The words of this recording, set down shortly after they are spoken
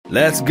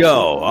Let's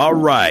go. All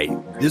right.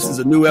 This is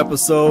a new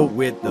episode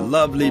with the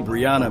lovely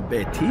Briana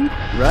Bette,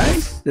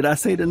 right? Did I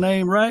say the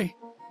name right?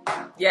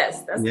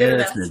 Yes, that's good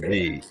Yes, enough.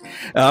 indeed.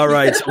 All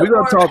right. So we're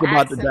going to talk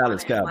about the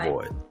Dallas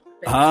Cowboys.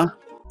 Huh?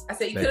 I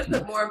said you could have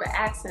put more of an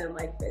accent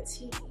like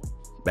Bette.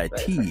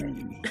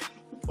 Bette.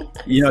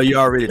 You know, you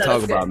already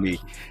talk about me.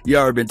 You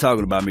already been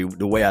talking about me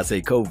the way I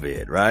say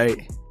COVID, right?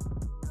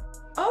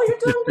 Oh, you're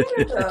doing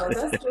better though.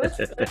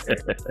 That's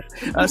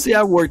good. I see.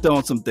 I worked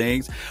on some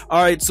things.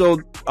 All right. So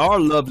our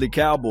lovely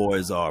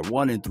Cowboys are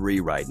 1-3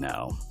 right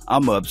now.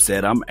 I'm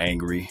upset. I'm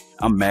angry.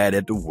 I'm mad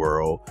at the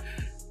world.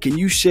 Can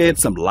you shed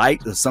some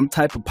light or some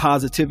type of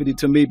positivity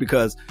to me?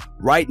 Because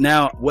right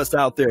now, what's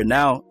out there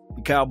now,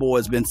 the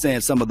Cowboys been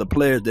saying some of the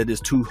players that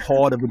it's too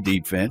hard of a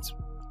defense.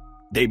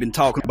 They've been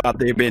talking about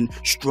they've been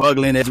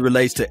struggling as it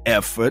relates to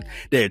effort.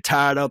 They're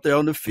tired out there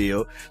on the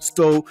field.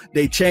 So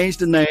they changed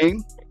the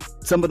name.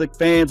 Some of the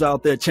fans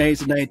out there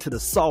changed the name to the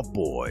Soft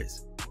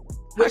Boys.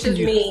 Which is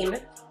mean.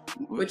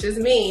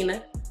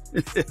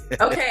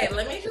 Okay,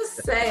 let me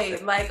just say,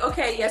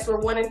 okay, yes, we're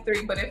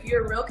 1-3, but if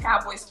you're a real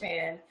Cowboys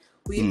fan,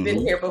 we've been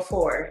here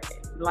before.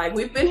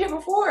 We've been here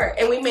before,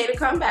 and we made a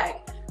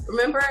comeback.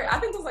 Remember, I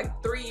think it was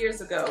 3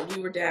 years ago,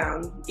 we were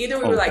down. Either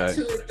we were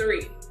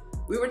 2-3.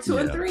 We were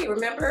 2-3.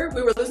 Remember,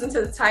 we were losing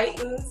to the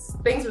Titans.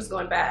 Things was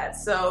going bad.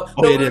 So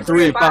we did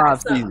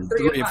 3-5 season.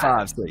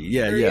 3-5 season.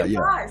 Yeah.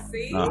 3-5.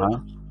 See.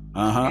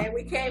 And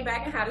we came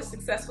back and had a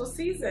successful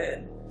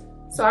season.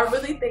 So I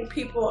really think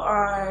people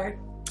are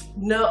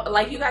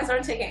you guys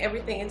aren't taking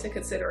everything into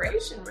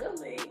consideration,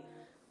 really.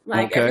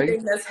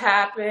 Everything that's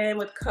happened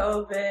with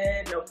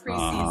COVID, no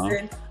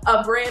preseason,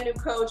 a brand new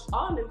coach,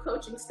 all new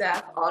coaching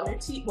staff, all new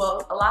team.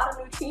 Well, a lot of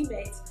new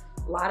teammates,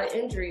 a lot of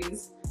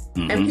injuries.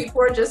 And people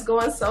are just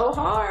going so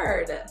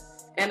hard.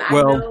 And I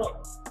know.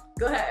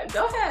 Go ahead.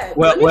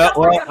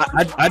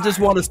 I just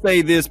want to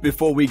say this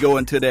before we go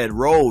into that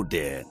road,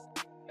 Dad.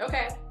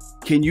 Okay.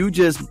 Can you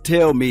just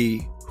tell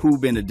me who's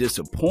been a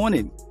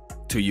disappointment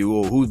to you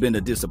or who's been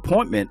a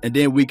disappointment, and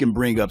then we can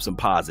bring up some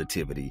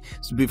positivity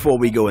before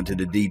we go into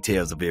the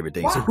details of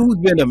everything. Wow. So who's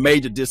been a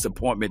major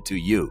disappointment to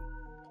you?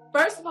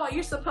 First of all,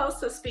 you're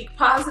supposed to speak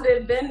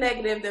positive, then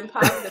negative, then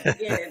positive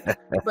again.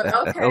 But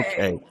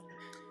okay.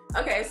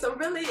 Okay, so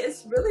really,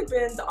 it's really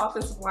been the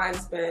offensive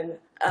line's been,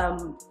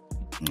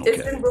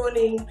 it's been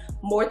ruining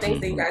more things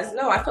than you guys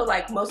know. I feel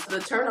like most of the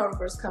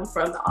turnovers come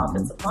from the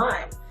offensive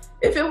line.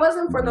 If it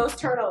wasn't for those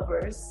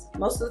turnovers,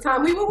 most of the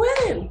time we would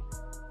win.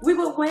 We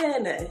would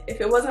win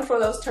if it wasn't for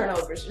those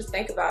turnovers. Just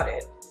think about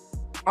it.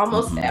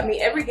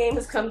 Every game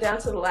has come down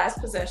to the last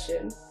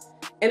possession.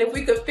 And if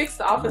we could fix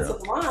the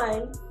offensive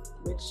line,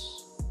 which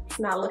is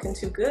not looking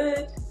too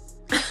good,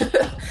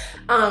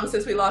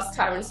 since we lost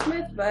Tyron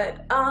Smith,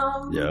 but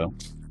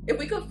if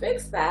we could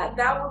fix that,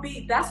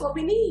 that's what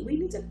we need. We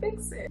need to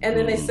fix it. And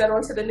then they settle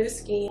into the new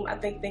scheme. I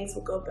think things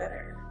will go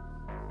better.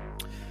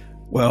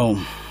 Well,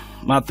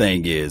 my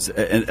thing is,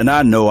 and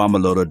I know I'm a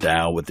little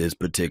down with this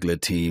particular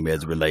team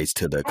as it relates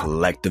to the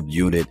collective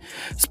unit,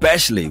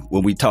 especially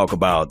when we talk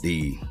about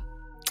the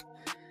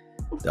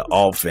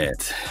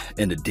offense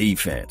and the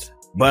defense.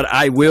 But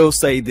I will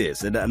say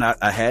this, and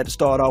I had to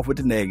start off with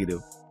the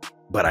negative,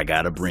 but I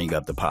got to bring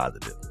up the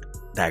positive.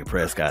 Dak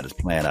Prescott is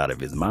playing out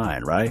of his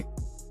mind, right?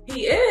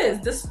 He is,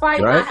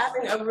 despite not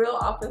having a real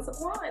offensive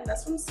line.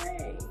 That's what I'm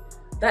saying.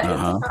 That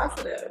is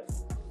positive.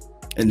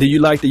 And do you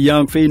like the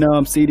young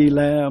phenom, CeeDee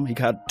Lamb? He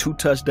got 2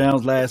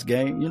 touchdowns last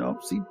game.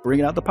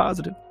 Bringing out the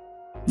positive.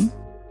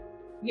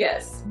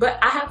 Yes, but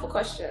I have a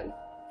question.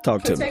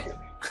 Talk to me.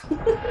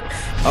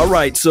 All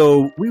right,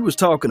 so we was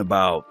talking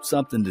about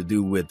something to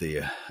do with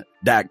the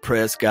Dak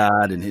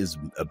Prescott and his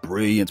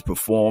brilliant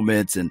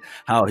performance and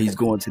how he's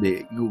going to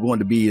be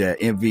the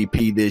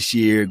MVP this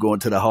year,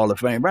 going to the Hall of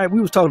Fame, right? We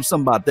was talking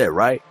something about that,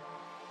 right?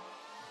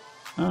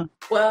 Huh?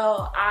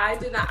 Well, I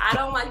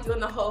don't like doing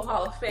the whole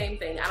Hall of Fame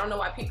thing. I don't know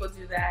why people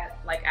do that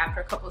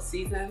after a couple of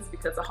seasons,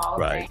 because the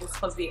Hall of Fame is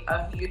supposed to be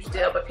a huge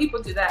deal, but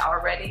people do that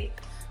already.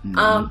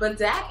 But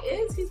Dak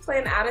he's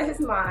playing out of his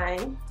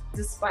mind,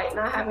 despite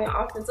not having an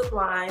offensive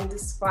line,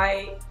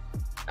 despite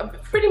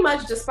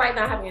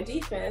not having a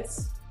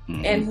defense,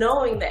 and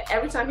knowing that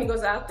every time he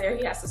goes out there,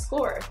 he has to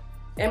score.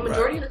 And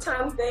majority of the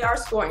times they are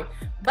scoring.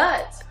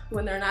 But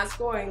when they're not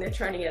scoring, they're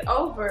turning it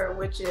over,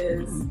 which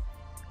is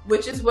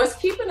what's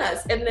keeping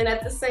us. And then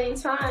at the same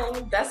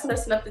time, that's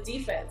messing up the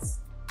defense.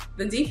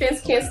 The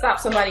defense can't stop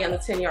somebody on the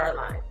 10-yard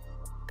line.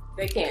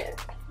 They can't.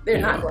 They're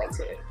not going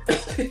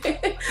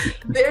to.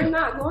 They're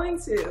not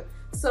going to.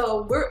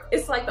 So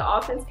it's like the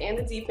offense and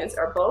the defense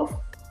they're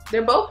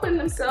both putting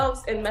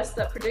themselves in messed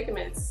up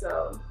predicaments.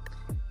 So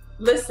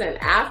listen,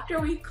 after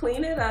we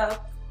clean it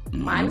up,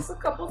 minus a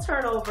couple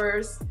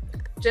turnovers,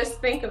 just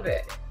think of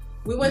it.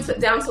 We went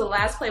down to the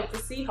last play with the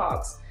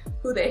Seahawks,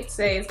 who they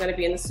say is going to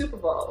be in the Super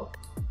Bowl.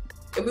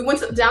 If we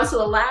went down to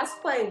the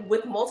last play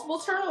with multiple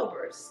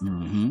turnovers,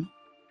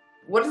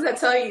 what does that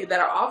tell you? That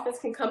our offense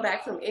can come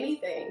back from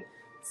anything.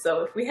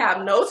 So if we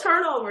have no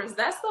turnovers,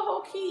 that's the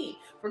whole key.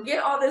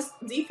 Forget all this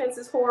defense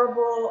is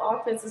horrible,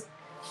 offense is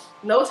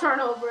no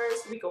turnovers,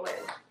 we can win.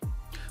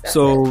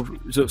 So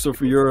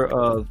for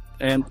your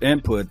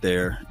input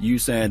there, you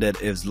saying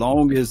that as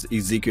long as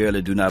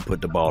Ezekiel do not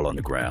put the ball on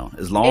the ground,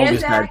 as long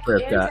as Dak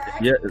Prescott,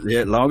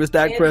 as long as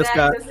Dak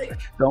Prescott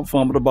don't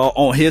fumble the ball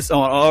on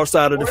our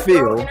side of the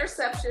field,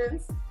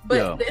 interceptions.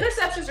 But the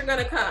interceptions are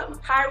going to come.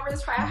 High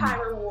risk, high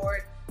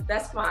reward.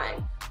 That's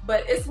fine.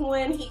 But it's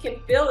when he can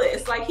feel it.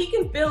 It's like he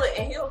can feel it,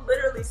 and he'll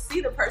literally see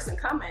the person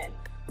coming,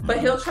 but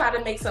he'll try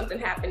to make something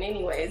happen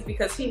anyways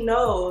because he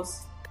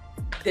knows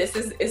this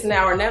is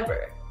now or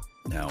never.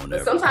 Now or but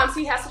never. Sometimes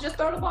he has to just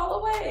throw the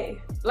ball away.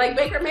 Like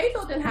Baker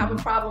Mayfield didn't have a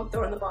problem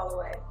throwing the ball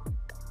away.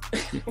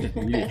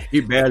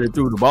 he barely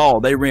threw the ball.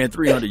 They ran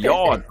 300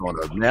 yards on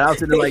us. Man, I was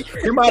sitting like,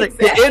 anybody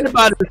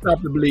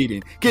stop the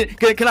bleeding?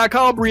 Can I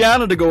call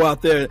Briana to go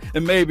out there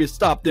and maybe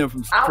stop them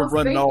from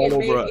running all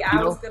over us?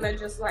 I was gonna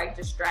just like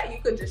distract. You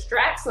could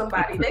distract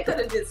somebody. They could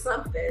have did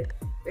something.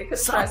 They could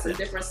have tried some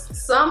different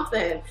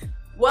something.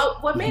 Well,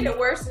 what made it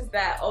worse is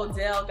that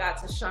Odell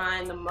got to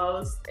shine the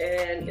most,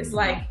 and it's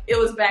like it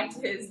was back to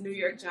his New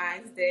York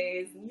Giants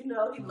days. You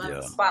know, he loved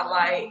the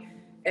spotlight,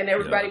 and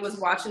everybody was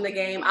watching the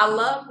game. I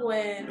love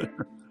when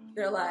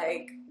they're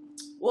like,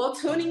 well,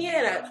 tuning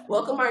in,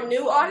 welcome our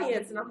new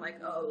audience. And I'm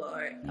like, oh,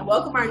 Lord,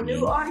 welcome our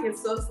new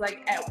audience. So it's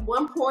like at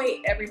one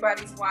point,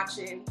 everybody's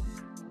watching,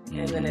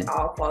 and then it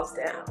all falls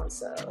down.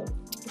 So,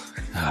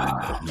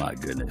 oh, my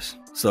goodness.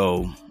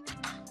 So,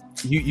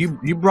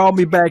 you brought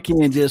me back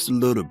in just a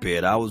little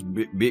bit. I was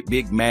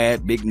big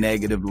mad, big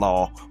negative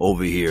law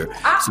over here.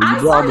 So you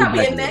brought me back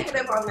being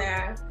negative on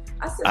there.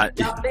 I said,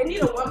 they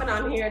need a woman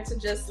on here to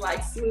just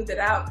like smooth it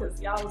out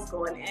because y'all was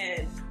going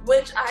in,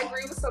 which I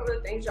agree with some of the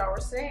things y'all were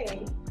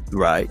saying.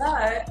 Right.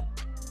 But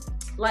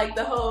like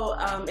the whole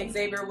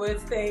Xavier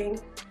Woods thing,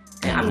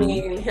 I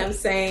mean, him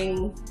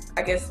saying,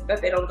 I guess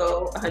that they don't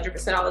go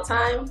 100% all the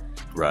time.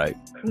 Right.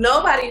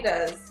 Nobody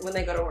does when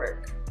they go to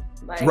work.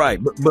 Like, right,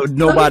 but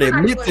nobody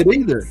admits it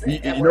either.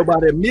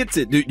 Nobody admits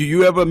it. Do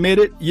you ever admit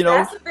it? You know,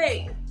 that's the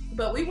thing.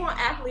 But we want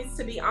athletes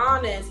to be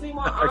honest. We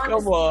want honesty.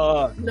 Come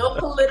on. No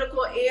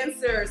political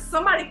answers.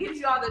 Somebody gives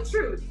you all the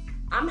truth.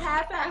 I'm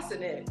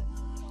half-assing it,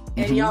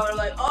 and y'all are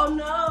like, "Oh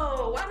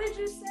no, why did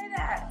you say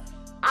that?"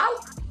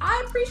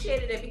 I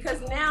appreciated it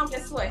because now,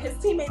 guess what? His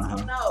teammates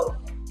will know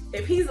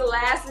if he's the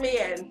last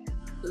man.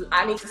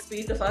 I need to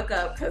speed the fuck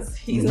up because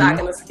he's not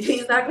gonna.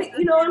 You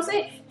know what I'm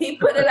saying? He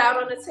put it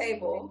out on the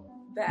table.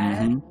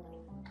 That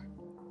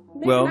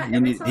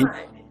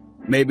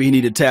maybe he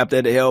need to tap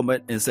that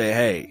helmet and say,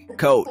 hey,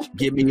 coach,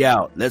 get me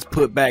out. Let's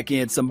put back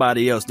in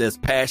somebody else that's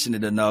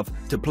passionate enough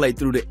to play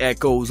through the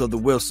echoes of the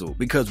whistle,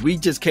 because we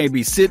just can't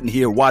be sitting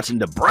here watching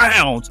the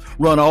Browns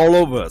run all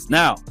over us.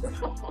 Now,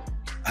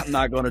 I'm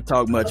not going to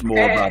talk much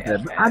more about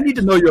that, but I need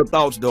to know your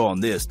thoughts though on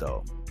this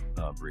though,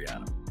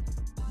 Briana.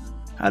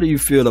 How do you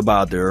feel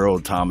about the Earl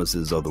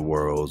Thomases of the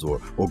world,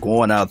 or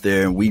going out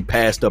there and we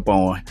passed up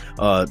on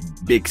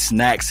Big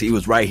Snacks? He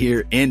was right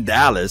here in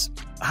Dallas.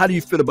 How do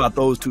you feel about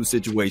those two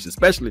situations,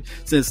 especially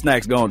since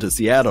Snacks gone to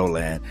Seattle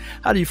land?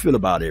 How do you feel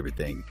about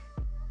everything?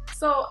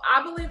 So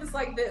I believe it's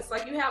like this.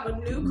 Like you have a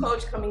new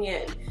coach coming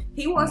in.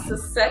 He wants to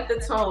set the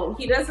tone.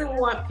 He doesn't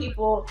want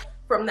people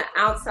from the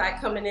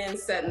outside coming in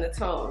setting the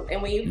tone.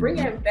 And when you bring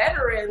in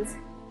veterans,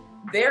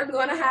 they're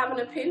going to have an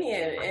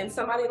opinion, and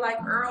somebody like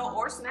Earl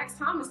or Snacks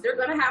Thomas, they're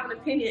going to have an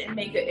opinion and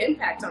make an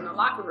impact on the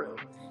locker room.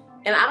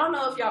 And I don't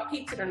know if y'all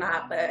peeped it or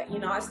not, but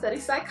I study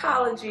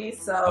psychology,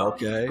 so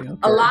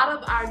a lot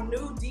of our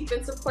new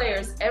defensive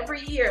players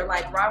every year,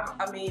 like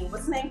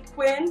what's his name,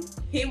 Quinn?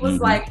 He was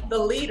like the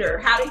leader.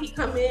 How did he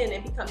come in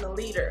and become the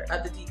leader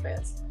of the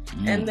defense?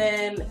 And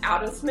then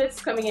Alden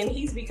Smith's coming in,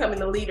 he's becoming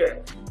the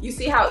leader. You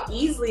see how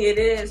easily it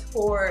is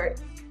for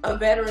a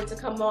veteran to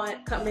come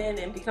in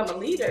and become a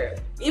leader.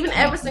 Even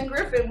Everson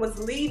Griffin was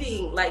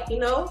leading,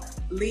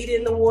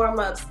 leading the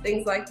warm-ups,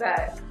 things like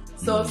that.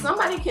 So if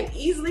somebody can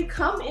easily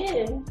come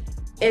in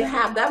and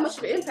have that much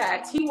of an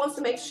impact, he wants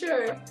to make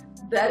sure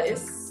that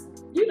it's,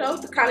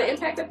 the kind of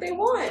impact that they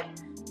want.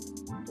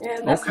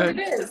 And that's what it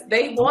is.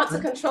 They want to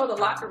control the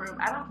locker room.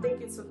 I don't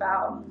think it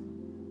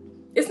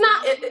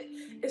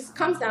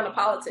comes down to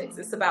politics.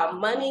 It's about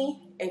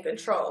money and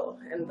control.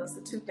 And those are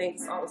the two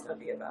things it's always going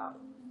to be about.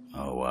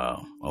 Oh,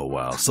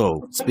 wow.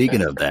 So,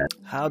 speaking of that,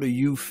 how do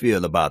you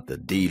feel about the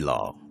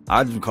D-Law?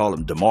 I just call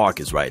him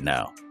DeMarcus right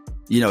now.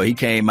 He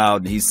came out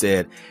and he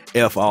said,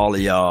 F all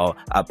of y'all.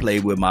 I play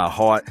with my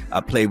heart.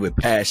 I play with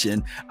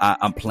passion.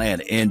 I'm playing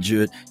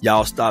injured.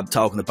 Y'all stop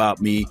talking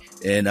about me,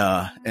 and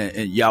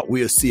y'all,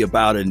 we'll see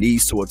about it and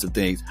these sorts of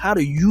things. How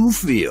do you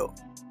feel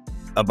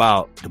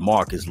about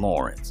DeMarcus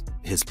Lawrence,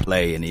 his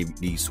play and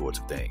these sorts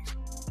of things?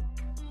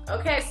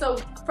 Okay, so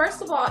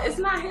first of all, it's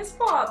not his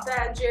fault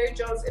that Jerry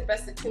Jones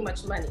invested too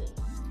much money.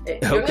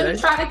 You're going to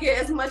try to get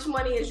as much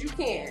money as you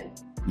can.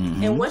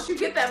 And once you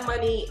get that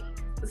money,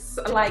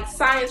 like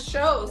science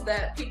shows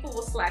that people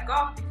will slack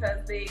off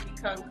because they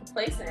become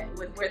complacent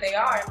with where they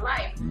are in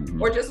life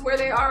or just where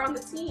they are on the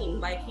team.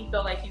 Like he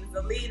felt like he was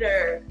the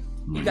leader.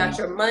 You got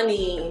your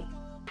money.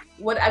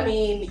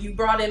 They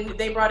brought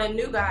in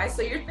new guys.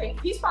 So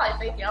he's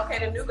probably thinking, okay,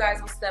 the new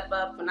guys will step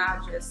up and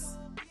I'll just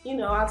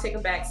I'll take a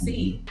back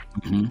seat,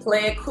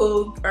 play it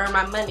cool, earn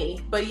my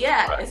money. But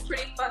yeah, it's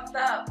pretty fucked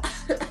up.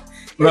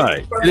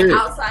 Right. From the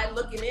outside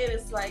looking in,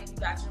 it's like you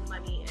got your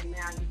money and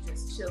now you're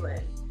just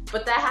chilling.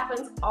 But that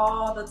happens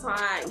all the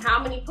time.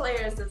 How many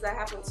players does that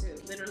happen to?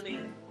 Literally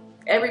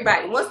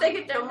everybody. Once they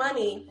get their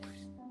money,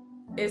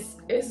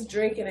 it's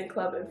drinking and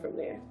clubbing from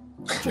there.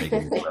 As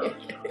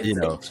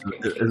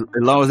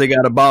long as they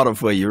got a bottle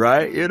for you,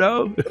 right?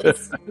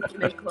 It's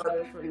drinking and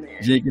clubbing from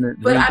there.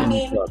 But I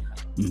mean,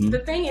 the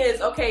thing is,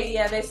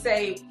 they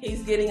say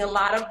he's getting a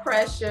lot of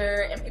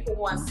pressure and people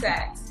want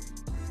sacks.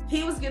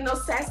 He was getting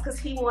those sacks because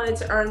he wanted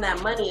to earn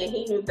that money and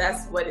he knew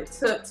that's what it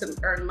took to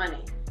earn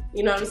money.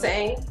 You know what I'm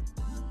saying?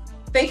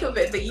 Think of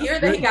it. The year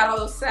that he got all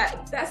those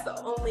sacks, that's the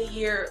only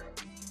year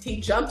he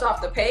jumped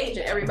off the page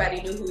and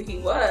everybody knew who he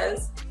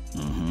was.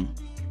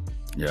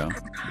 Yeah,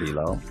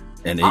 D-Lo.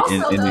 And he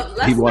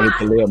wanted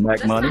to live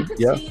back money.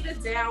 Yeah. To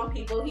down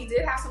people. He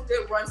did have some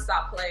good run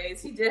stop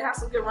plays.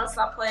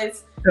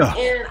 Yeah.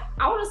 And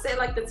I want to say,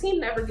 like, the team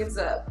never gives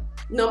up.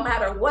 No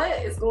matter what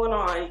is going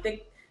on.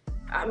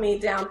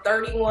 Down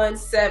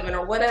 31-7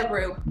 or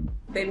whatever,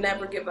 they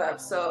never give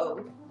up.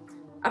 So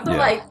I feel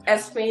like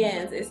as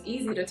fans, it's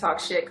easy to talk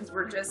shit because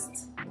we're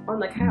just on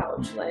the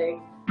couch.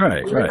 Like,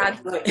 we're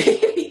not doing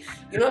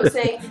you know what I'm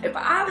saying? If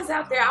I was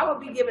out there, I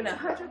would be giving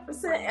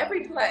 100%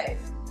 every play.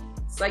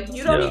 It's like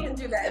you don't even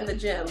do that in the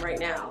gym right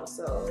now,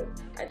 so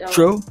I don't.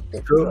 True.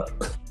 True.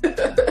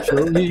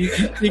 You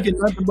thinking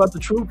nothing but the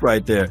truth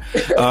right there.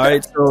 All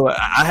right, so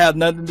I have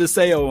nothing to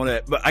say on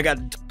that, but I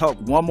got to talk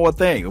one more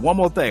thing.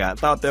 I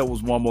thought there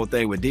was one more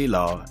thing with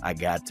D-Law. I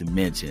got to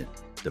mention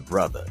the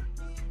brother,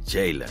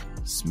 Jalen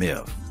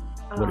Smith.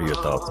 What are your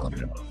thoughts on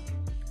that?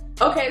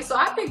 Okay, so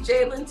I picked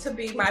Jalen to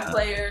be my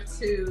player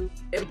to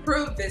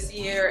improve this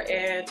year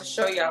and to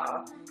show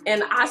y'all,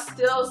 and I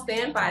still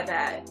stand by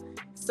that.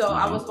 So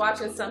I was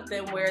watching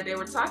something where they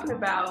were talking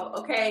about,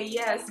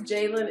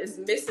 Jalen is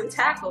missing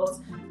tackles,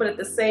 but at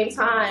the same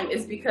time,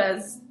 it's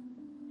because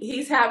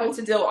he's having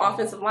to deal with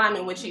offensive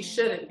linemen, which he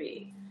shouldn't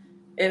be.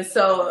 And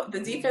so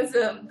the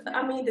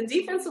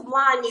defensive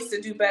line needs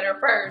to do better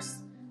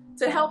first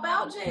to help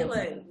out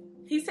Jalen.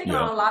 He's taking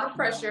on a lot of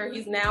pressure.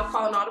 He's now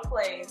calling all the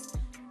plays.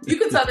 You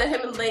can tell that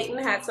him and Leighton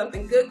had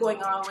something good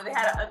going on where they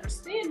had an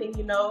understanding,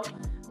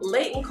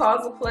 Leighton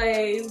calls the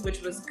plays,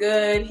 which was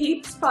good.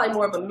 He's probably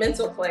more of a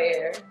mental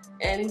player,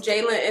 and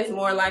Jalen is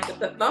more like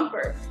the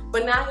thumper.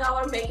 But now y'all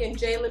are making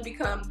Jalen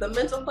become the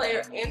mental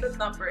player and the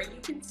thumper, and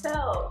you can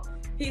tell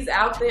he's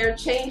out there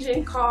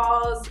changing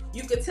calls.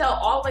 You could tell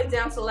all the way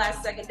down to the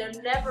last second. They're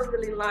never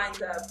really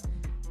lined up,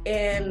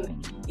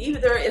 and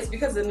either it's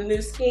because of the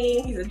new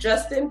scheme, he's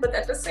adjusting, but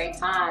at the same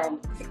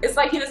time, it's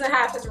like he doesn't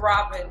have his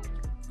Robin,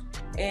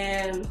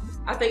 and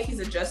I think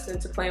he's adjusting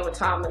to playing with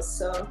Thomas,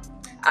 so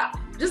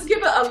just give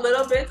it a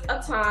little bit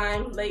of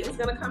time. Leighton's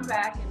going to come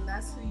back, and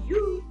that's who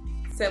you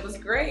said was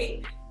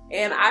great.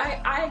 And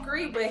I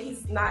agree, but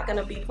he's not going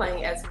to be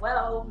playing as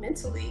well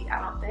mentally,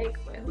 I don't think,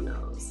 but who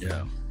knows?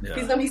 Yeah.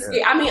 He's going to be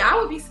scared. I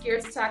would be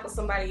scared to tackle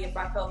somebody if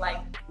I felt like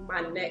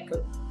my neck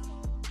could,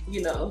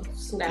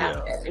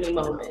 snap at any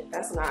moment.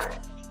 That's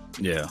not.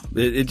 Yeah.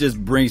 It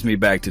just brings me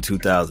back to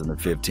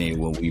 2015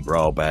 when we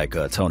brought back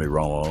Tony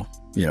Romo.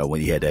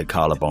 When he had that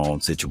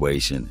collarbone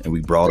situation, and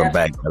we brought him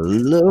back a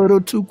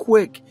little too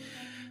quick.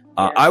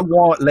 I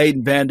want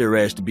Leighton Vander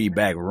Esch to be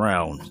back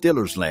around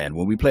Steelers land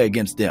when we play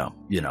against them,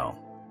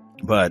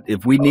 But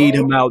if we need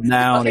him out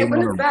now,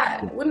 when is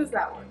that? When is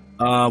that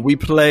one? We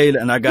played,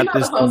 and I got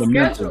this on the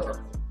mental.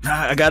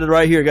 I got it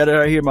right here.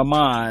 In my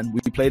mind.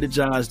 We played the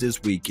Giants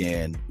this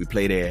weekend. We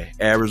played the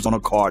Arizona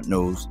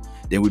Cardinals.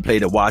 Then we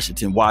played the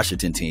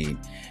Washington team.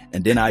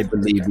 And then I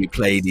believe we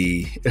play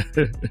the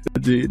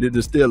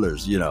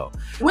Steelers,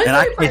 When and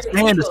I can't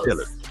stand the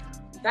Steelers.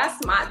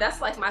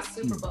 That's like my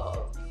Super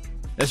Bowl.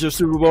 That's your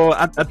Super Bowl?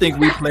 I think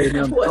we played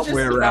them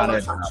somewhere around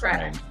that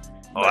time.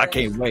 Oh, I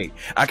can't wait.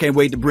 I can't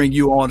wait to bring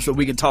you on so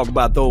we can talk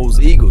about those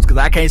Eagles, because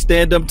I can't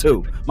stand them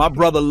too. My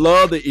brother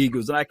loved the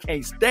Eagles, and I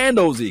can't stand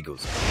those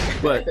Eagles.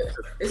 But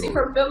is he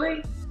from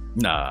Philly?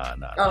 Nah.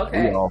 Oh,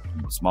 okay. We're all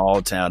from a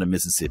small town in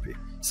Mississippi.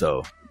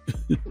 So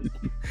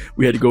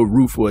we had to go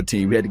root for a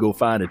team. We had to go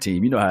find a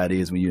team. You know how it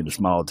is when you're in a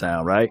small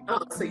town, right?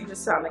 Oh, so you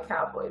just found the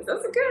Cowboys.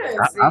 That's good.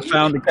 I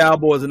found the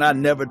Cowboys, and I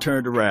never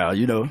turned around,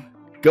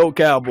 Go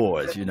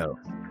Cowboys,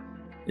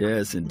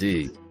 Yes,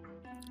 indeed.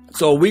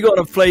 So we're going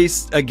to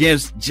face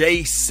against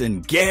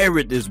Jason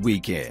Garrett this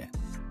weekend.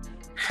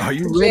 Are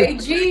you ready?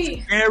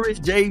 JG. Garrett,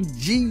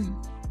 JG.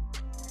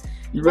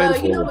 You ready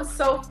for it? What's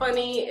so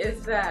funny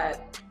is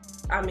that,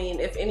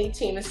 if any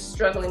team is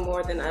struggling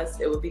more than us,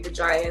 it would be the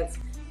Giants.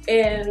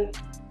 And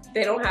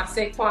they don't have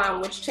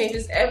Saquon, which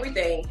changes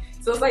everything.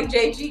 So it's like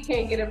JG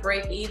can't get a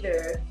break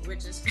either,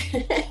 which is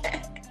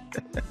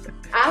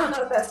I don't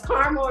know if that's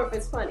karma or if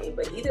it's funny,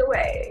 but either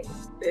way,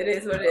 it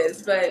is what it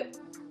is. But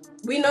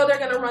we know they're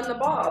going to run the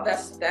ball.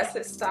 That's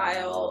his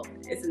style.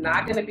 It's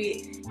not going to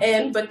be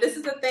but this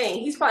is the thing.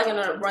 He's probably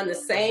going to run the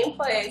same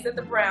plays that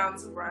the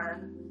Browns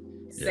run,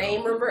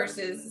 same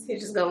reverses. He's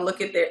just going to look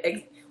at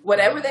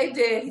whatever they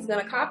did, he's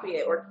going to copy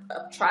it or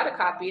try to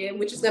copy it,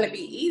 which is going to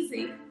be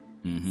easy.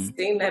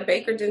 Seeing that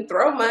Baker didn't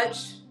throw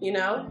much,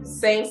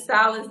 same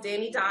style as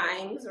Danny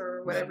Dimes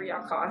or whatever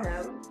y'all call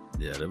him.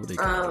 Yeah, that's what they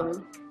call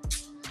him.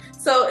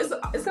 So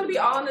it's going to be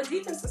all on the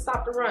defense to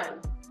stop the run.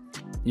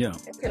 Yeah.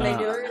 Can they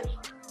do it?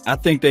 I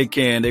think they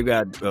can. They've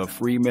got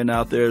Freeman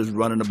out there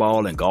running the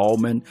ball, and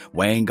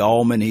Wayne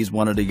Gallman. He's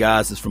one of the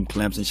guys that's from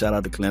Clemson. Shout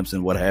out to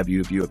Clemson, what have you,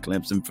 if you're a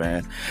Clemson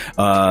fan.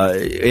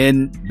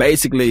 And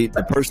basically,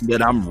 the person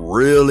that I'm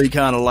really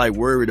kind of like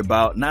worried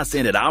about, not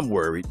saying that I'm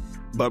worried,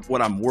 but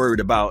what I'm worried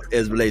about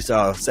as relates to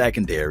our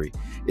secondary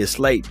is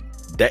Slayton.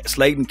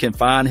 Slayton can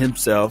find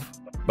himself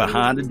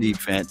behind the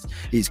defense.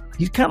 He's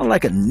kind of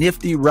like a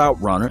nifty route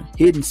runner,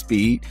 hidden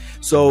speed.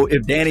 So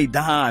if Danny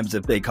Dimes,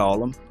 if they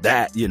call him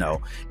that,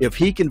 if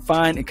he can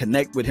find and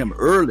connect with him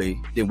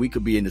early, then we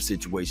could be in the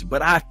situation.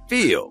 But I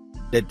feel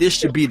that this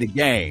should be the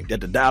game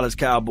that the Dallas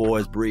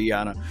Cowboys,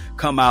 Briana,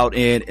 come out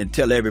in and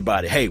tell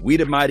everybody, hey, we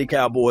the mighty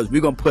Cowboys.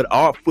 We're going to put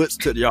our foots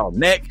to y'all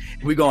neck.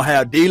 We're going to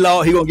have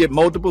D-Law. He's going to get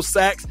multiple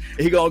sacks.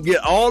 He's going to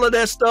get all of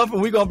that stuff,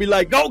 and we're going to be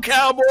like, go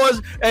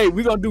Cowboys. Hey,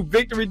 we're going to do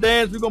victory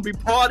dance. We're going to be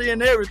partying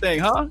and everything,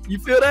 huh? You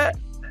feel that?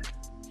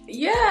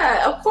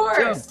 Yeah, of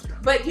course. Yeah.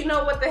 But you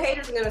know what the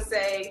haters are going to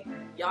say?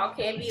 Y'all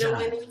can't be the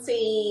winning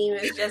team.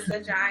 It's just the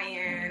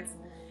Giants.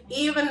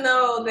 Even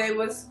though they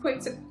was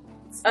quick to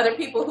other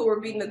people who were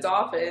beating the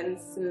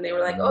Dolphins, and they were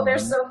like, oh, they're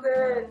so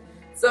good.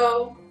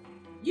 So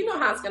you know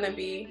how it's going to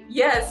be.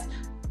 Yes,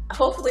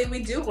 hopefully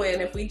we do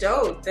win. If we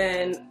don't,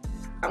 then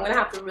I'm going to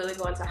have to really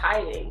go into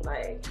hiding.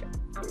 Like,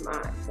 I'm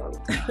not.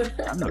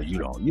 I know you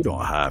don't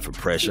hide from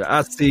pressure.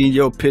 I've seen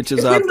your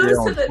pictures out there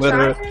on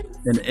Twitter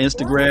and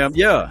Instagram. What?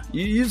 Yeah.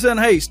 You saying,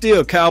 hey,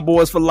 still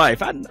Cowboys for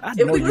life. I know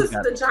if we lose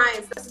to the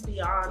Giants, that's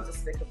beyond just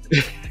stick of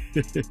the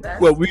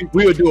well, we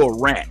would do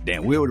a rant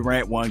then. We would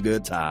rant one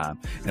good time,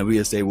 and we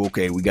would say, well,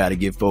 okay, we got to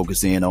get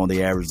focused in on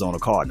the Arizona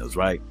Cardinals,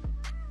 right?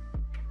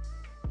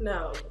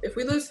 No. If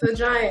we lose to the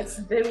Giants,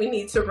 then we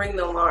need to ring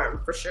the alarm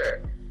for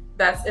sure.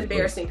 That's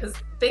embarrassing because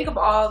think of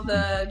all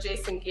the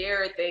Jason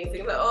Garrett things.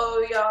 Think like,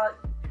 oh, y'all,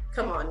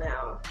 come on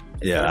now.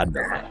 Yeah, I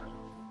know.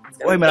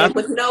 Wait a minute.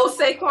 With no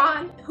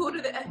Saquon,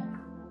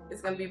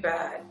 it's going to be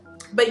bad.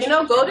 But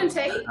Golden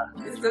Tate,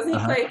 doesn't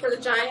he play for the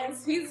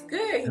Giants? He's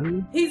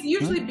good. He's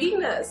usually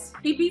beating us.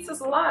 He beats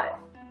us a lot.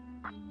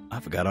 I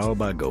forgot all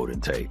about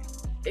Golden Tate.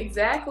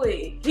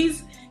 Exactly.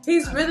 He's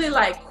really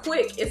like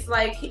quick. It's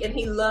like, and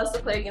he loves to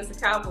play against the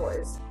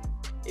Cowboys.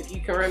 If you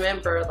can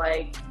remember,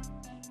 like.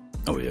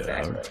 Oh yeah,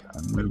 exactly. I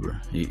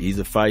remember. He's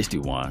a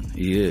feisty one.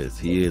 He is.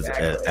 He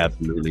exactly. is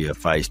absolutely a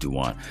feisty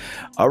one.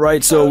 All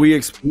right, so we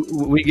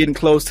getting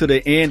close to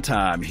the end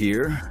time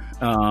here.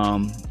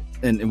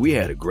 And we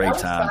had a great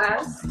time.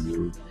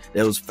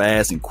 That was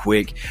fast and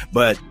quick,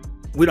 but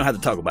we don't have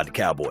to talk about the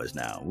Cowboys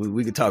now.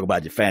 We can talk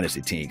about your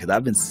fantasy team because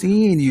I've been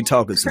seeing you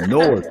talking some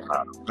noise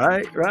about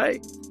them,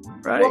 right?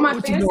 Well, my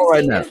fantasy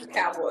team is the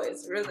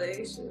Cowboys,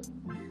 really.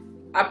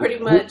 I pretty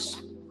much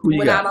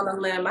went out on a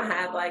limb. I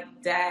had like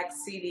Dak,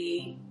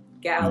 CD,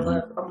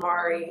 Gallup,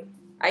 Amari.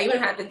 I even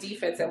had the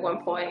defense at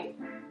one point,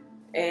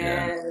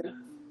 and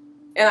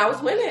I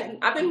was winning.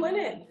 I've been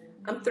winning.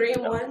 I'm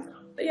 3-1.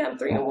 Yeah, I'm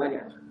 3-1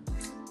 now.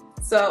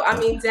 So, I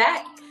mean,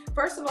 Dak,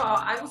 first of all,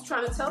 I was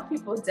trying to tell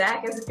people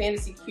Dak as a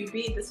fantasy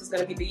QB, this was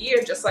going to be the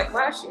year, just like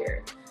last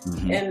year.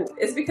 And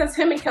it's because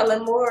him and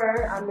Kellen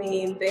Moore, I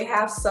mean, they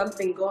have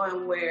something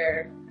going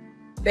where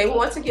they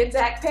want to get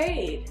Dak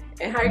paid.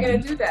 And how are you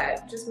going to do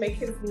that? Just make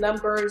his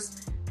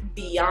numbers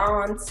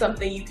beyond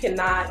something you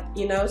cannot,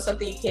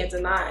 something you can't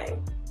deny.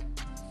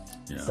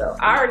 Yeah. So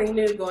I already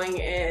knew going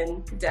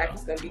in, Dak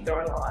was going to be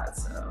throwing a lot.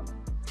 So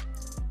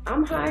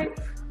I'm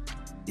hyped.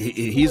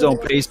 He's on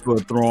pace for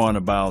throwing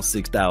about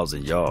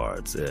 6,000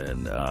 yards,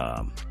 and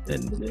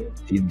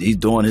he's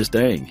doing his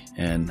thing.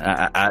 And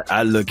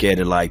I look at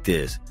it like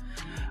this: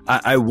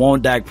 I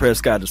want Dak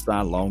Prescott to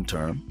sign long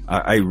term.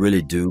 I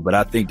really do, but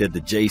I think that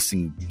the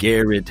Jason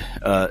Garrett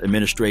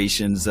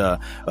administrations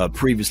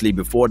previously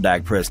before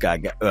Dak Prescott,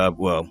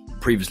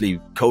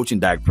 previously coaching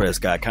Dak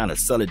Prescott, kind of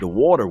sullied the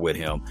water with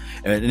him,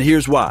 and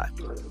here's why.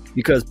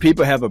 Because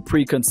people have a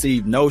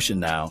preconceived notion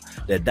now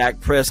that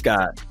Dak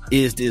Prescott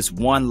is this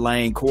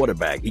one-lane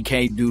quarterback. He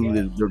can't do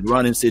the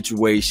running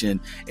situation,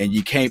 and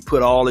you can't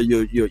put all of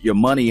your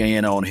money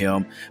in on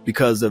him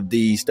because of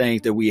these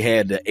things that we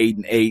had, the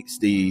 8-8,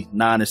 the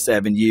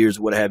 9-7 years,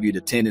 what have you, the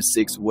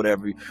 10-6,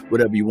 whatever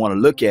you want to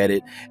look at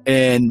it.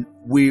 And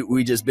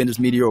we just been this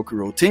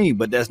mediocre team,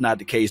 but that's not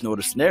the case nor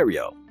the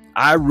scenario.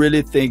 I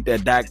really think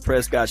that Dak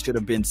Prescott should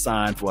have been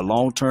signed for a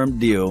long-term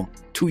deal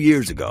 2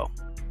 years ago.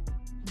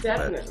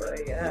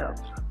 Definitely, yeah.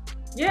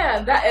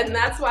 Yeah,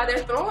 that's why they're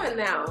throwing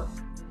now.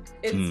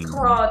 It's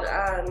called,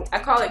 I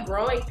call it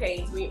growing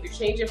pains. We're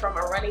changing from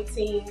a running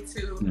team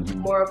to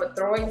more of a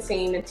throwing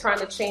team and trying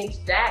to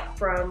change Dak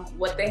from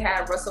what they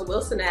had Russell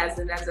Wilson as,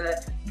 and as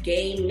a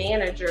game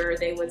manager,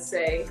 they would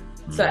say,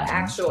 to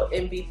actual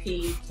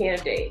MVP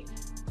candidate.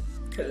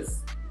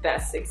 Because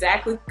that's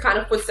exactly kind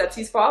of footsteps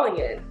he's falling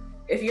in.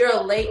 If you're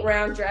a late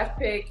round draft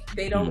pick,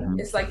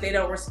 it's like they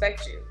don't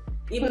respect you.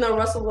 Even though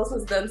Russell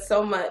Wilson's done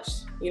so much,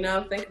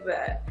 think of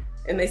that.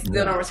 And they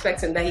still don't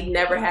respect him, that he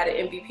never had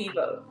an MVP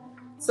vote.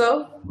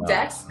 So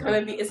Dak's kind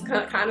of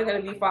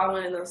going to be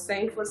following in those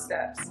same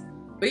footsteps.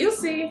 But you'll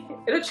see,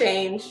 it'll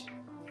change.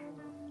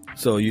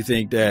 So you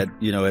think that,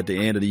 at the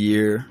end of the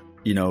year,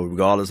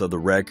 regardless of the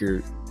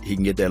record, he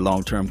can get that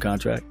long-term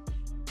contract?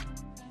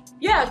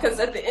 Yeah, because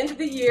at the end of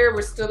the year,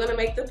 we're still going to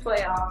make the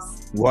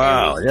playoffs.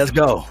 Wow, let's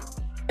go.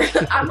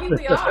 I mean,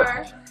 we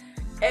are.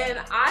 And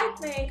I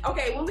think,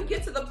 when we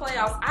get to the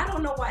playoffs, I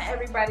don't know why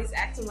everybody's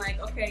acting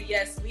like, okay,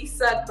 yes, we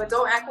suck, but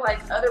don't act like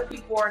other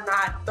people are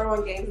not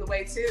throwing games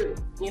away too.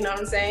 You know what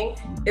I'm saying?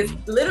 It's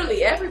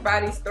literally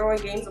everybody's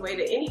throwing games away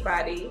to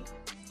anybody.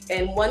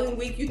 And 1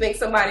 week you think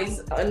somebody's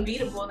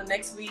unbeatable, the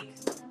next week,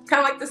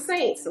 kind of like the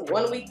Saints.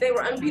 1 week they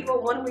were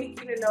unbeatable, 1 week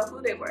you didn't know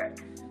who they were.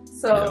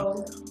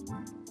 So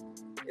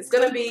it's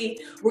going to be,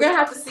 we're going to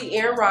have to see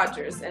Aaron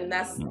Rodgers, and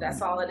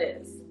that's all it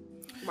is.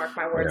 Mark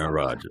my words. Aaron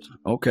Rodgers.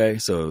 Okay,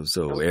 so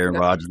Aaron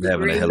Rodgers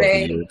having a hell of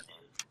a year.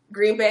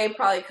 Green Bay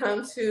probably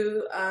come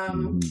to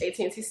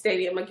AT&T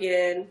Stadium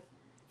again,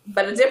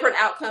 but a different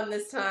outcome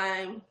this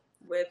time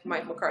with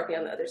Mike McCarthy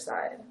on the other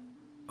side.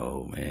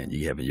 Oh man,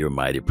 you having your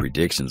mighty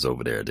predictions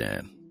over there,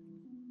 Dan.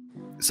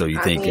 So you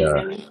think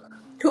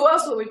who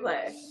else will we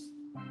play?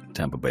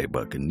 Tampa Bay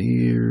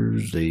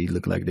Buccaneers. They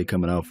look like they're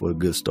coming out for a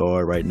good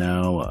start right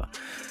now.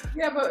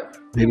 But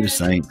maybe the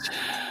Saints.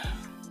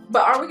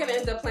 But are we going to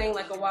end up playing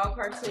like a wild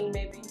card team?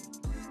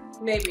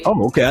 Maybe.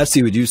 Oh, okay. I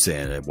see what you're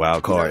saying. That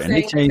wild card, and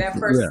they changed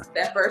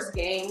that first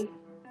game.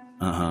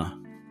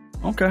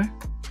 Okay.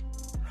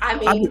 I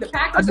mean, the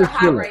Packers are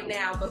hot right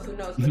now, but who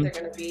knows what they're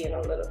going to be in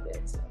a little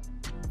bit. So,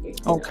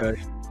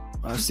 okay.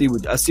 I see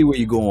where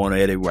you're going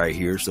at it right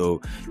here. So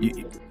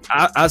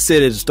I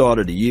said at the start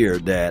of the year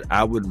that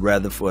I would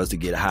rather for us to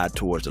get hot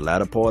towards the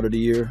latter part of the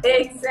year.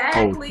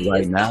 Exactly.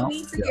 Right now, we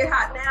need to get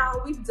hot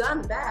now. We've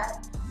done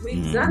that.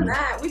 We've done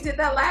that. We did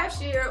that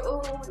last year.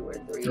 Oh, we were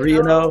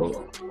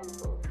 3-0.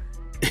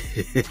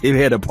 It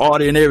had a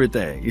party and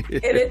everything.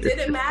 And it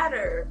didn't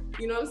matter.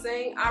 You know what I'm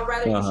saying? I'd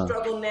rather you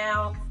struggle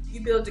now.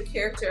 You build the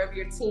character of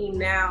your team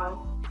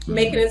now.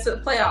 Make it into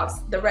the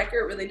playoffs. The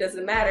record really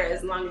doesn't matter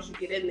as long as you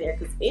get in there,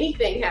 because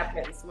anything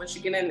happens once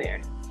you get in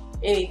there.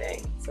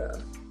 Anything. So.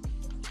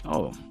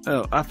 Oh,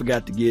 I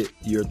forgot to get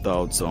your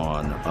thoughts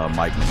on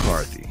Mike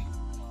McCarthy.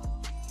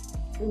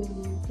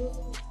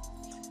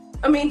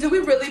 I mean, do we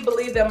really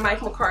believe that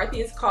Mike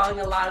McCarthy is calling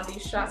a lot of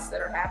these shots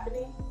that are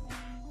happening?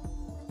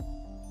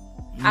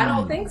 I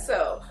don't think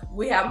so.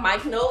 We have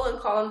Mike Nolan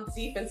calling the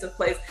defensive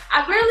plays.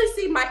 I rarely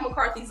see Mike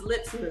McCarthy's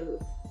lips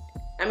move.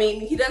 I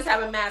mean, he does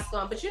have a mask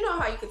on, but you know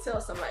how you can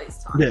tell somebody's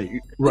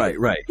talking. Yeah,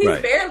 right. He's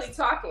barely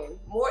talking.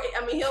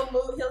 He'll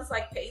move. He'll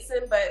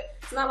pacing, but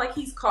it's not like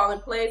he's calling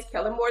plays.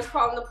 Kellen Moore's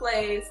calling the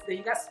plays. Then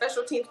you got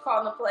special teams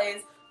calling the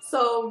plays.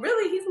 So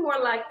really, he's more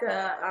like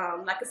a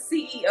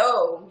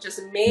CEO,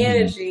 just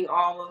managing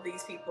all of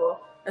these people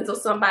until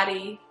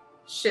somebody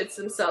shits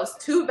themselves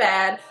too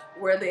bad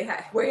where he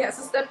has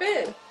to step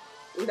in.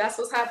 And that's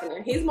what's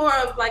happening. He's more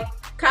of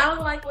kind of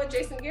like what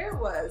Jason Garrett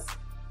was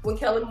when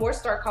Kellen Moore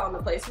started calling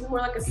the plays. He's more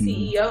like a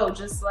CEO,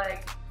 just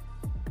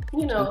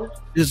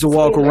just a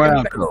walk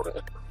around coach.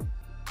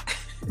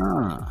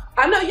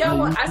 I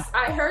know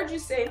I heard you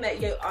saying that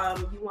you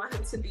want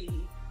him to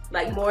be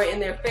more in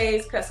their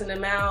face, cussing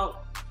them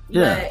out.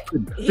 Yeah,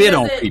 fit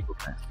on people.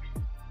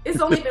 It's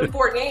only been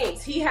 4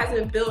 games. He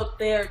hasn't built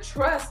their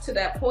trust to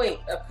that point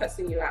of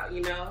cussing you out.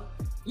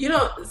 You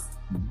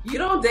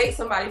don't date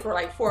somebody for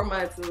 4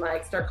 months and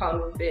start calling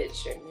them a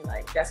bitch and you're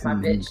like, that's my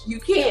bitch. You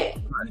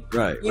can't.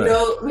 Right.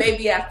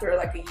 Maybe after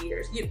a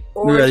year,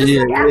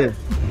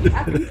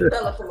 after you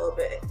develop a little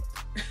bit.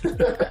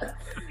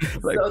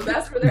 So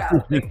that's where they're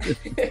out.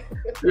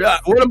 Yeah,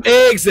 where them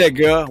eggs at,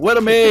 girl? Where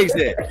them eggs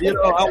at?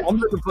 I'm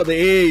looking for the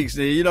eggs.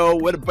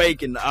 And, where the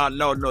bacon?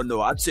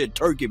 No. I said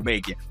turkey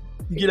bacon.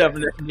 Get up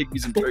and make me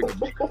some turkey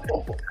bacon.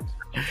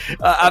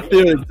 I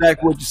feel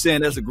exactly what you're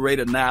saying. That's a great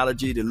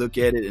analogy to look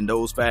at it in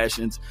those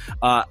fashions.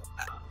 I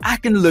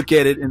can look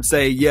at it and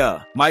say,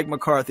 yeah, Mike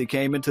McCarthy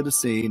came into the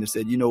scene and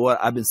said, you know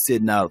what? I've been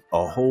sitting out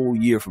a whole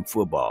year from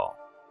football.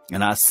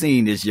 And I've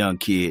seen this young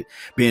kid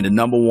being the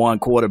number one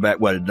quarterback,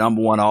 the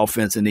number one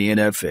offense in the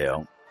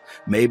NFL.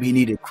 Maybe he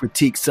needed to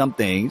critique some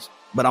things,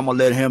 but I'm gonna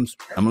let him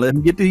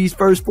get to these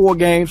first 4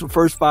 games, or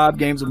first 5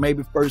 games, or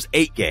maybe first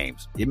 8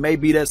 games. It may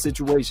be that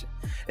situation.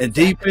 And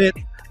defense,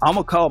 I'm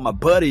gonna call my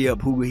buddy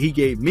up, who he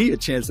gave me a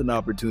chance and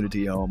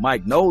opportunity on,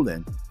 Mike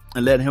Nolan,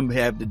 and let him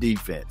have the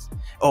defense.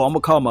 Oh, I'm gonna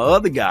call my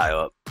other guy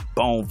up,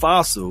 Bone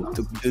Fossil,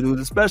 to do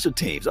the special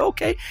teams.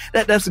 Okay,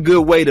 that's a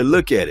good way to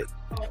look at it.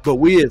 But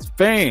we as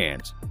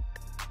fans,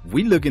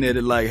 we looking at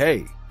it like,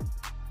 hey,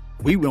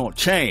 we want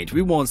change.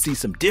 We want to see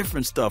some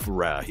different stuff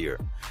around here.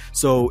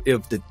 So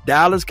if the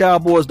Dallas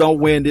Cowboys don't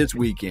win this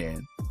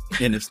weekend,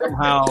 and if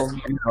somehow,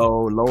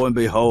 lo and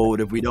behold,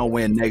 if we don't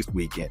win next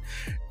weekend,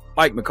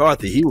 Mike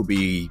McCarthy, he will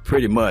be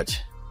pretty much,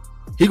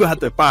 he's going to have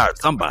to fire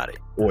somebody,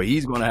 or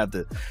he's going to have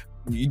to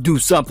do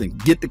something,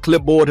 get the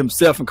clipboard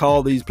himself and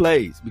call these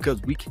plays,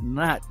 because we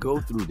cannot go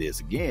through this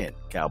again,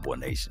 Cowboy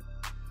Nation.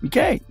 You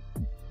can't.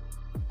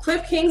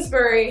 Cliff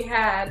Kingsbury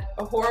had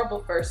a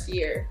horrible first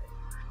year.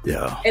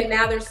 Yeah. And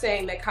now they're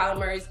saying that Kyler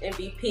Murray's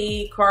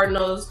MVP,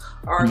 Cardinals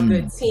are a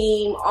good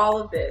team,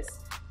 all of this.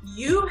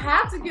 You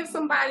have to give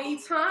somebody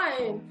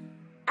time.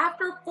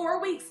 After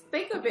 4 weeks,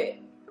 think of it.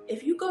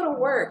 If you go to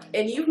work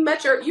and you've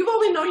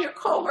only known your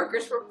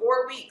coworkers for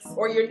 4 weeks,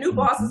 or your new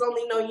boss has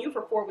only known you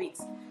for 4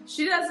 weeks,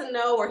 she doesn't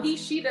know, or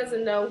she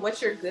doesn't know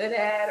what you're good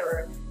at,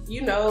 or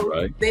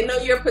right. They know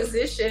your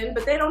position,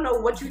 but they don't know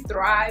what you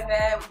thrive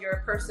at,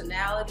 your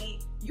personality.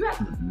 You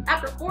have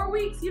after 4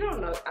 weeks, you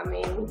don't know. I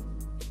mean,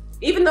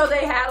 even though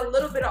they had a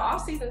little bit of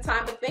off-season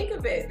time, but think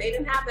of it, they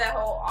didn't have that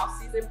whole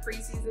off-season,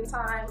 preseason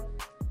time.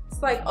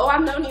 It's like, oh,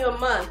 I've known you a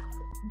month,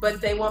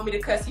 but they want me to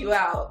cuss you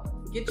out.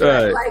 Get you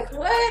right. Like,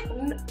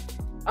 what?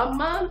 A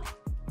month?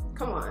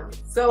 Come on.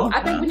 So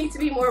I think we need to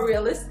be more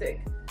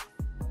realistic.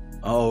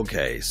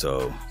 Okay,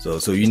 so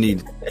you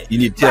need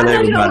to tell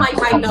everybody. You don't like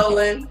Mike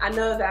Nolan. I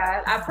know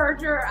that. I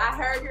heard your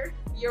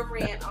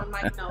rant on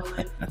Mike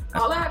Nolan.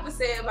 All I have to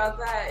say about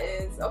that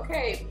is,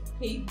 okay,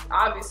 he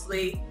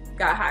obviously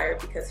got hired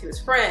because he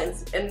was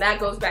friends, and that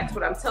goes back to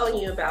what I'm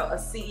telling you about a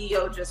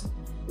CEO just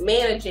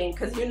managing,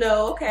 because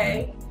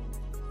okay,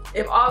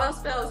 if all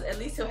else fails, at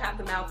least he'll have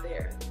them out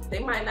there. They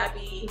might not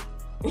be,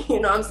 you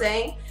know what I'm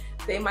saying?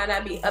 They might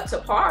not be up to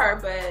par,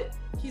 but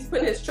he's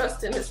putting his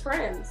trust in his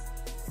friends,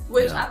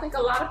 which I think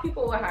a lot of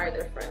people will hire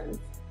their friends.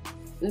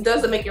 It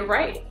doesn't make it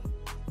right.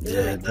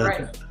 It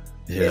doesn't.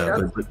 Yeah,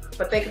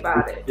 but think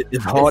about it.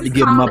 It's hard to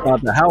get them up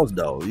out the house,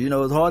 though.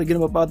 It's hard to get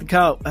them up out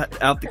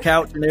the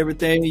couch and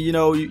everything.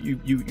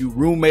 You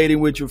roommating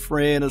with your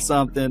friend or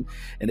something,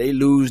 and they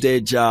lose their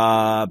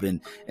job,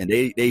 and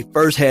they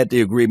first had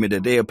the agreement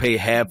that they'll pay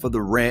half of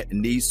the rent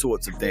and these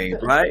sorts of things,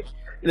 right?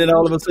 And then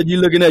all of a sudden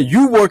you're looking at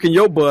you working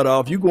your butt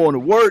off. You going to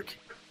work,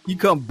 you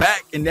come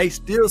back, and they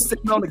still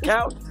sitting on the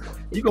couch.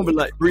 You're gonna be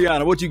like,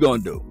 Briana, what you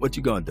gonna do? What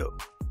you gonna do?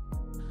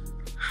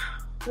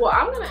 Well,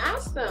 I'm going to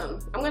ask them.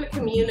 I'm going to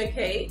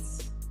communicate.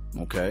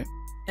 Okay.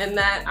 And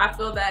that I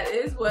feel that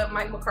is what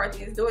Mike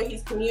McCarthy is doing.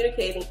 He's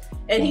communicating,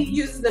 and he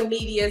uses the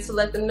media to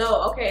let them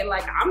know, okay,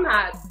 like, I'm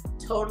not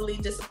totally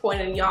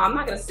disappointed in y'all. I'm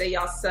not going to say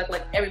y'all suck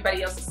like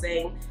everybody else is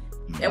saying.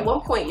 At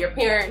one point, your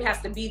parent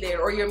has to be there,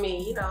 or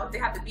they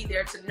have to be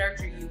there to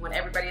nurture you when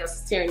everybody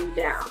else is tearing you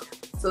down.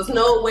 So there's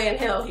no way in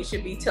hell he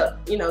should be,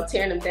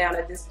 tearing them down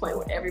at this point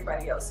when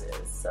everybody else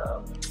is.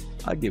 So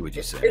I get what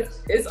you're saying.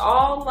 It's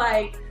all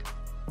like,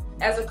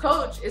 as a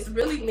coach, it's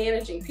really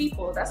managing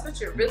people. That's what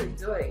you're really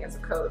doing as a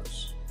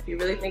coach, if you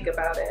really think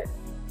about it.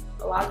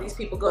 A lot of these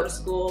people go to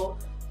school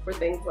for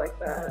things like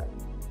that.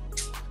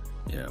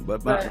 Yeah,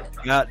 but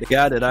the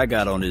guy that I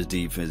got on his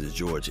defense is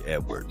George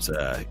Edwards.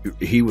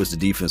 He was the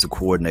defensive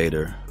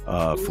coordinator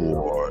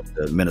for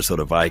the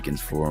Minnesota Vikings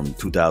from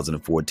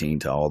 2014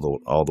 to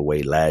all the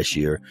way last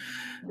year.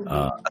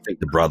 I think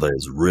the brother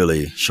is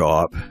really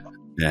sharp,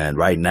 and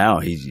right now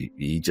he's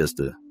just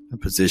a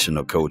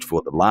positional coach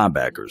for the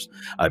linebackers,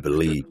 I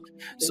believe.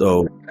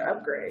 So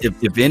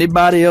if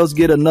anybody else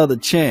get another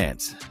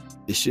chance,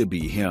 it should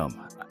be him.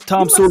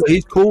 Tom Sula,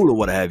 he's cool or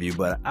what have you,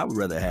 but I would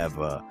rather have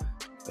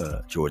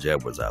George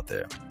Edwards out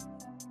there.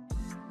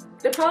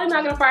 They're probably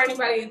not going to fire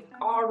anybody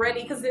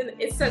already, because then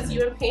it sets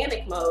you in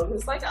panic mode.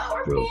 It's like, oh,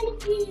 we're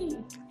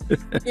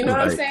panicking. You know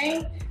what I'm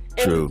saying?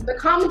 And the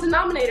common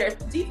denominator, if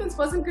the defense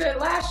wasn't good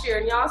last year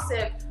and y'all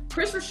said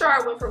Chris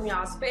Richard went from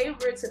y'all's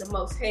favorite to the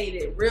most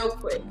hated real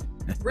quick.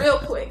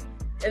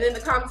 And then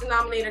the common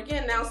denominator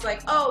again, now it's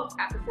like, oh,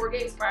 after 4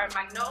 games, fired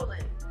Mike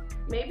Nolan.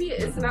 Maybe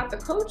it's not the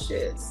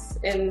coaches,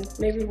 and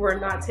maybe we're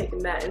not taking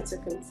that into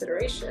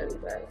consideration.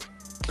 But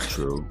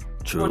True.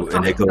 And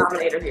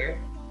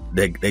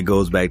that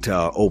goes back to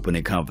our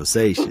opening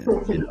conversation.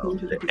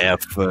 The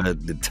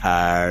effort, the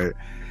tired,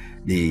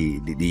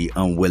 the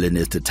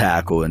unwillingness to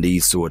tackle, and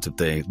these sorts of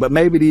things. But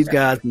maybe these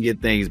guys can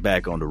get things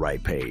back on the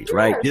right page,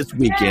 right? This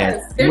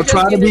weekend, we're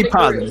trying to be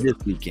positive.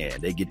 This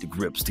weekend, they get the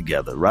grips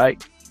together,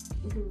 right?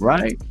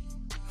 Right?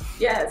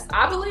 Yes,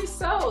 I believe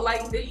so.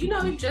 Like,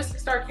 you just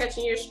start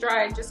catching your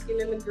stride, just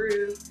getting in the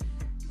groove.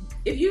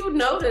 If you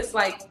notice,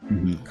 like,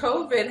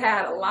 COVID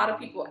had a lot of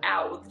people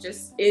out with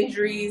just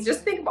injuries.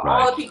 Just think about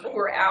all the people who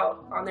are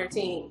out on their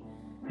team.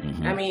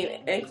 I mean,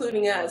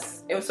 including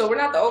us. And so we're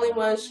not the only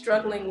ones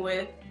struggling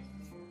with,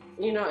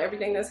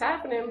 everything that's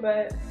happening,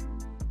 but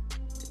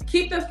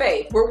keep the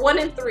faith. We're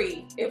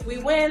 1-3. If we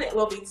win, it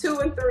will be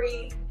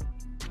 2-3,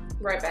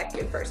 right back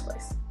in first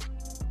place.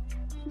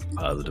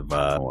 Positive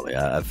vibe.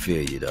 I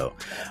feel you, though.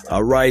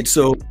 All right,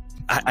 so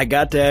I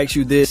got to ask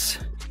you this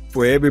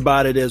for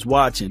everybody that's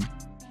watching.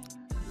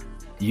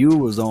 You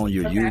was on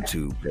your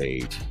YouTube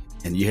page,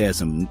 and you had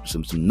some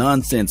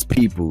nonsense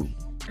people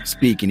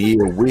speaking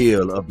ill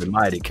will of the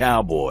mighty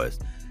Cowboys.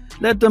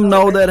 Let them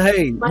know that,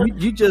 hey,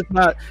 you just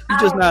not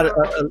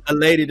a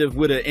lady that's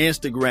with an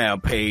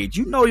Instagram page.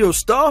 You know your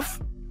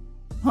stuff,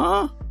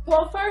 huh?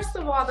 Well, first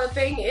of all, the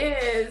thing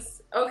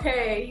is,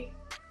 okay,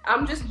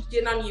 I'm just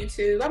getting on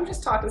YouTube. I'm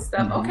just talking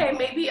stuff. Okay,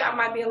 maybe I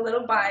might be a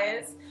little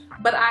biased,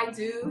 but I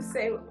do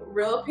say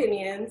real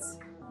opinions.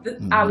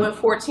 I went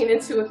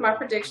 14-2 with my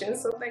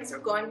predictions, so things are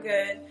going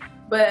good.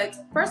 But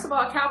first of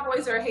all,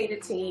 Cowboys are a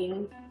hated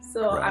team,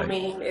 so I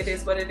mean, it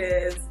is what it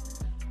is.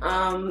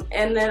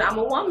 And then I'm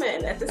a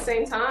woman at the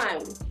same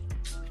time,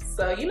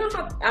 so you know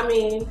how I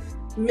mean,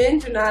 men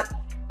do not.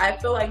 I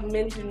feel like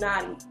men do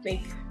not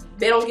think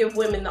they don't give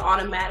women the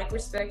automatic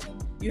respect.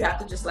 You have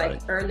to just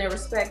like earn their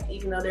respect,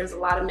 even though there's a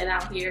lot of men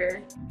out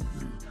here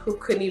who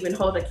couldn't even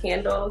hold a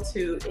candle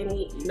to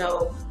any, you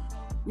know,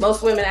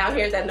 most women out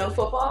here that know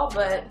football,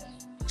 but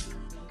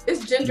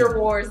it's gender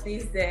wars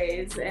these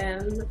days,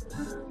 and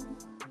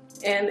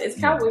it's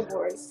Cowboy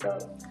wars, so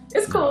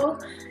it's cool.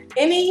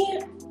 Any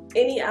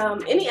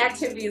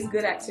activity is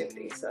good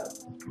activity, so.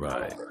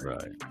 Right.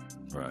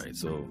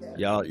 So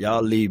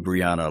y'all leave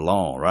Briana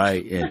alone,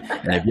 right? And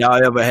if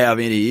y'all ever have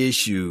any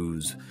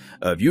issues,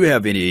 if you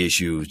have any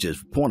issues,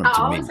 just point them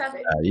to me.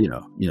 You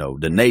know,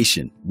 the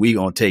nation, we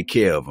gonna take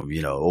care of them.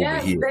 You know, over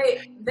here.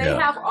 They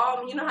have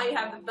all. You know how you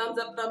have the thumbs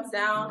up, thumbs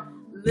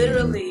down.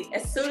 Literally,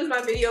 as soon as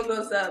my video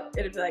goes up,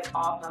 it'll be like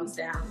all thumbs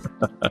down,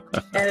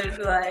 and it'll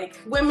be like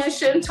women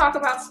shouldn't talk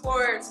about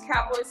sports.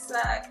 Cowboys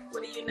suck.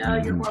 What do you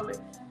know? You're woman.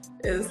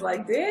 It's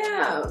like,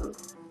 damn.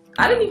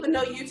 I didn't even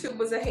know YouTube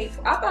was a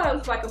hateful. I thought it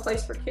was like a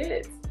place for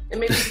kids. It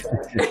made me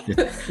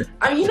sad.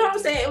 I mean, you know what I'm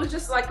saying? It was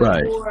just like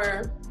a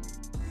more.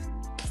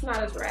 It's not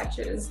as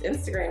ratchet as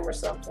Instagram or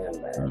something,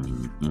 but.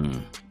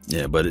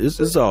 Yeah, but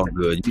it's all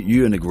good.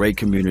 You're in a great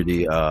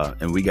community,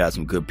 and we got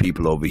some good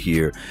people over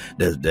here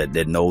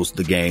that knows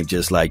the game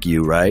just like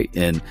you, right?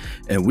 And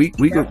we'll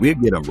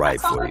get them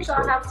right for you.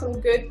 Y'all have some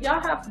good.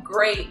 Y'all have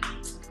great.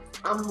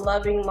 I'm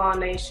loving Law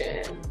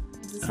Nation.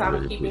 Just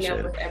I'm keeping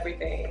up with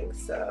everything.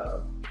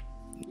 So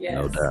yes,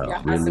 no doubt.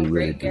 Y'all have some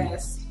great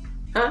guests.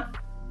 Huh?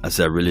 I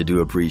said, I really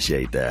do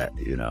appreciate that,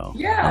 you know.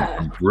 Yeah.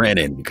 I'm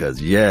grinning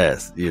because,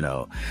 yes, you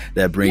know,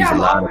 that brings a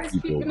lot of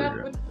people over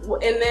here.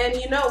 And then,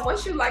 you know,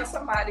 once you like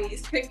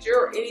somebody's picture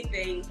or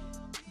anything,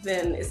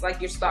 then it's like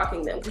you're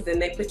stalking them because then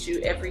they put you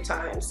every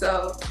time.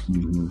 So,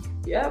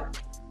 yep.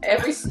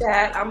 Every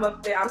stat, I'm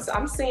up there.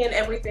 I'm seeing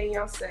everything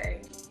y'all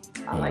say.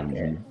 I like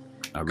it.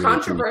 Really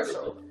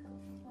controversial.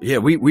 Yeah,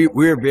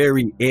 we're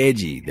very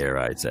edgy there,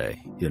 I'd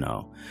say, you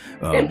know.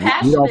 And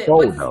passionate. We don't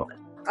fold, though.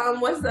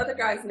 What's the other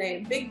guy's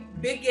name? Big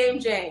Game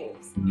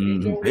James.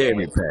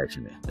 Very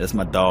passionate. That's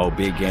my dog,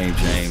 Big Game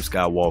James,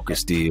 Skywalker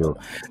Steel.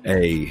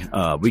 Hey,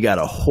 we got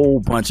a whole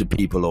bunch of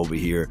people over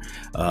here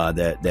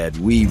that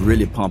we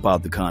really pump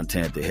out the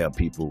content to help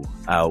people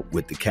out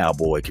with the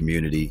cowboy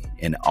community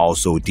and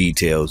also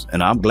details.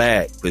 And I'm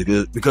glad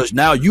because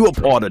now you are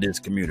part of this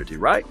community,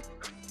 right?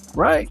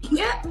 Right?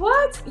 Yeah.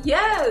 What?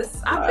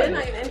 Yes. I've been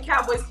in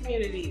Cowboys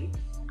community.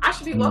 I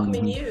should be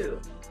welcoming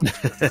you.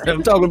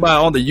 I'm talking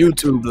about on the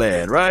YouTube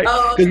land, right?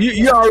 Because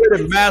you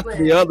already mastered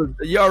the other.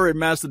 You already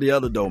mastered the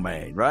other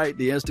domain, right?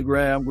 The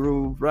Instagram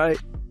groove, right?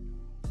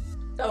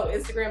 Oh,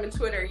 Instagram and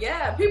Twitter.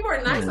 Yeah, people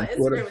are nice on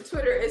Instagram and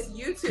Twitter. It's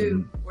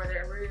YouTube where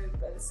they're rude,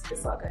 but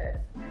it's all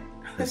good.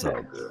 It's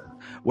all good.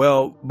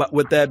 Well, but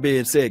with that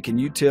being said, can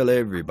you tell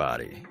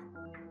everybody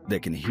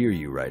that can hear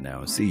you right now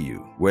and see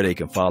you where they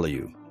can follow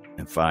you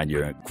and find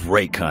your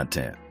great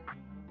content?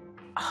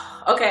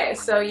 Okay,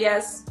 so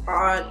yes,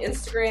 on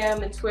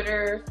Instagram and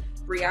Twitter,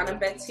 Briana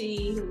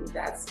Bette,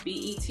 that's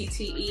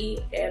Bette,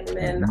 and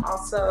then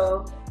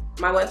also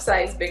my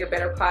website is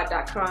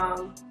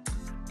biggerbetterpod.com,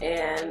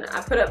 and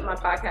I put up my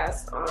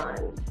podcast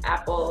on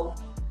Apple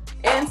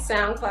and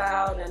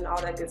SoundCloud and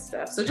all that good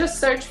stuff. So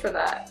just search for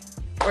that,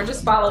 or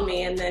just follow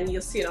me, and then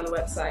you'll see it on the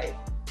website.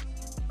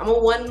 I'm a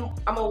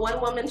one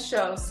woman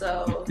show,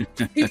 so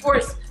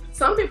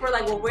some people are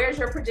like, well, where's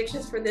your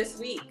predictions for this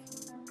week?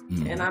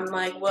 And I'm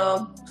like,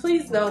 well,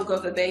 please don't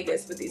go to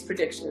Vegas with these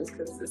predictions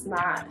because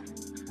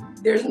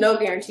there's no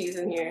guarantees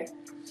in here.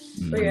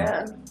 But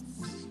yeah,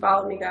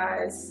 follow me,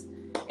 guys.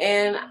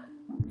 And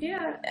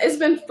yeah, it's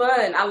been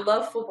fun. I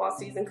love football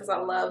season because I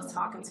love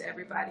talking to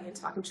everybody and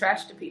talking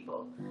trash to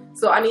people.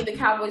 So I need the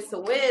Cowboys to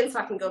win so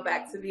I can go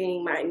back to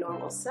being my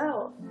normal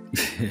self.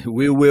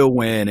 We will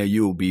win and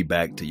you will be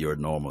back to your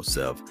normal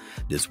self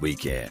this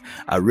weekend.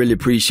 I really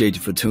appreciate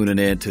you for tuning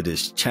in to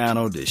this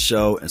channel, this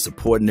show, and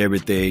supporting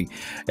everything.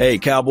 Hey,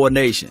 Cowboy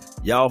Nation,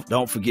 y'all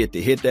don't forget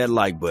to hit that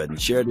like button,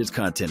 share this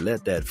content,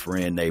 let that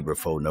friend, neighbor,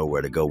 folk know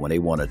where to go when they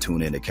want to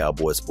tune in to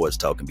Cowboy Sports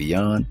Talk and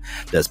Beyond.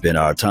 That's been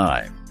our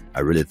time. I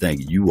really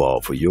thank you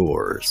all for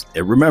yours.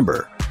 And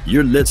remember,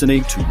 you're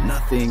listening to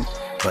nothing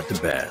but the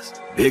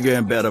best, bigger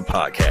and better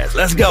podcast.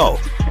 Let's go.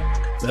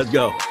 Let's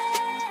go.